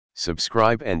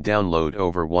Subscribe and download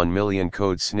over 1 million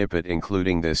code snippet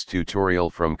including this tutorial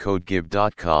from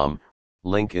codegive.com,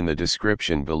 link in the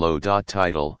description below.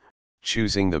 Title: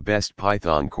 Choosing the Best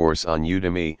Python Course on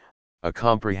Udemy, a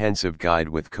comprehensive guide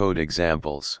with code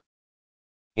examples.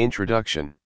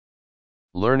 Introduction.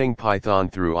 Learning Python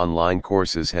through online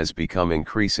courses has become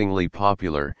increasingly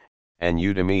popular, and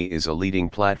Udemy is a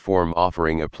leading platform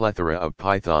offering a plethora of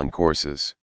Python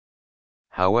courses.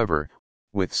 However,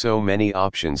 with so many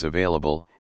options available,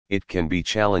 it can be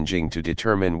challenging to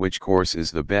determine which course is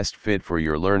the best fit for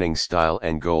your learning style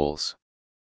and goals.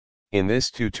 In this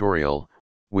tutorial,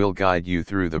 we'll guide you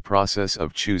through the process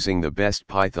of choosing the best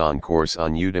Python course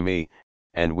on Udemy,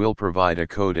 and we'll provide a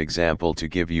code example to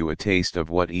give you a taste of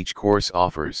what each course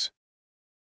offers.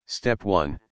 Step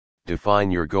 1.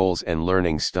 Define your goals and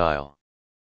learning style.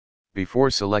 Before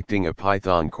selecting a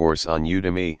Python course on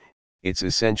Udemy, it's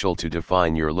essential to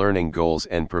define your learning goals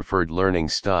and preferred learning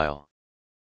style.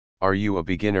 Are you a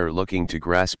beginner looking to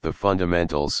grasp the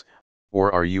fundamentals,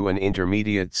 or are you an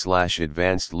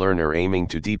intermediate/advanced learner aiming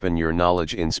to deepen your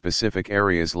knowledge in specific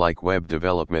areas like web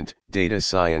development, data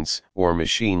science, or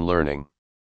machine learning?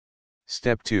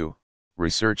 Step 2.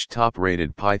 Research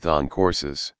top-rated Python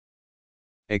courses.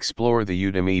 Explore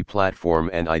the Udemy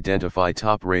platform and identify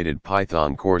top-rated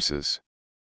Python courses.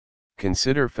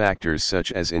 Consider factors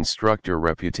such as instructor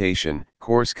reputation,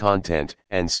 course content,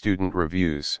 and student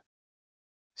reviews.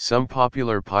 Some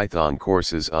popular Python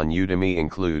courses on Udemy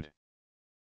include: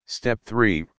 Step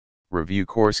 3. Review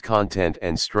course content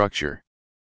and structure.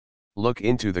 Look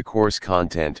into the course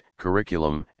content,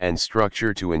 curriculum, and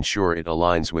structure to ensure it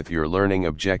aligns with your learning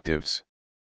objectives.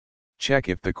 Check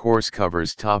if the course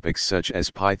covers topics such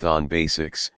as Python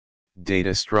basics,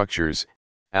 data structures,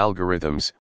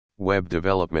 algorithms, web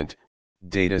development,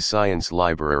 data science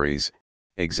libraries,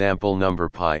 example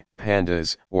NumPy,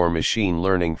 Pandas, or machine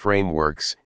learning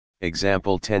frameworks,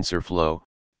 example TensorFlow,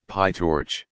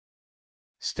 PyTorch.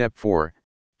 Step 4.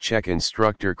 Check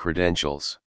instructor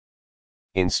credentials.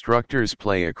 Instructors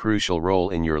play a crucial role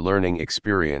in your learning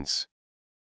experience.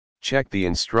 Check the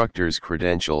instructor's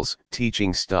credentials,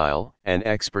 teaching style, and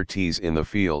expertise in the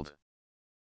field.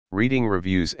 Reading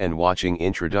reviews and watching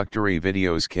introductory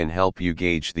videos can help you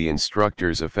gauge the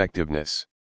instructor's effectiveness.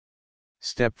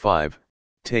 Step 5.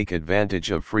 Take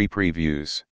advantage of free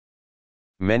previews.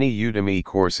 Many Udemy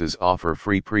courses offer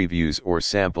free previews or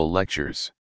sample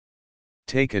lectures.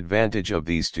 Take advantage of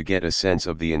these to get a sense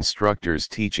of the instructor's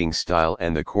teaching style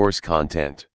and the course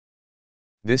content.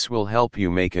 This will help you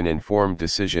make an informed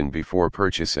decision before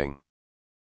purchasing.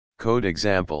 Code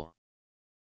example.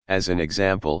 As an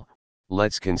example,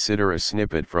 let's consider a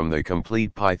snippet from the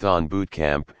Complete Python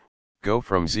Bootcamp, Go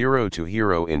from Zero to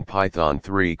Hero in Python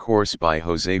 3 course by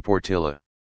Jose Portilla.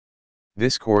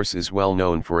 This course is well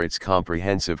known for its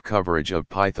comprehensive coverage of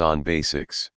Python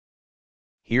basics.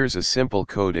 Here's a simple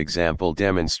code example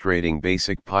demonstrating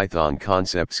basic Python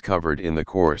concepts covered in the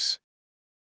course.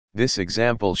 This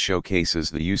example showcases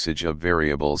the usage of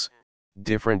variables,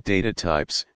 different data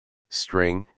types,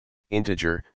 string,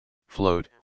 integer, float,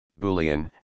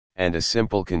 boolean, and a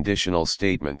simple conditional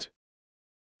statement.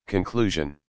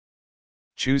 Conclusion.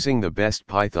 Choosing the best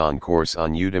Python course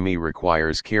on Udemy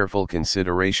requires careful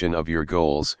consideration of your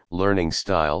goals, learning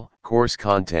style, course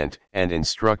content, and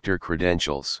instructor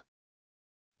credentials.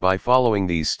 By following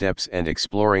these steps and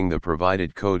exploring the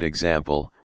provided code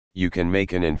example, you can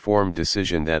make an informed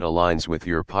decision that aligns with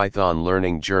your Python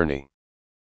learning journey.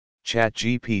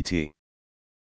 ChatGPT.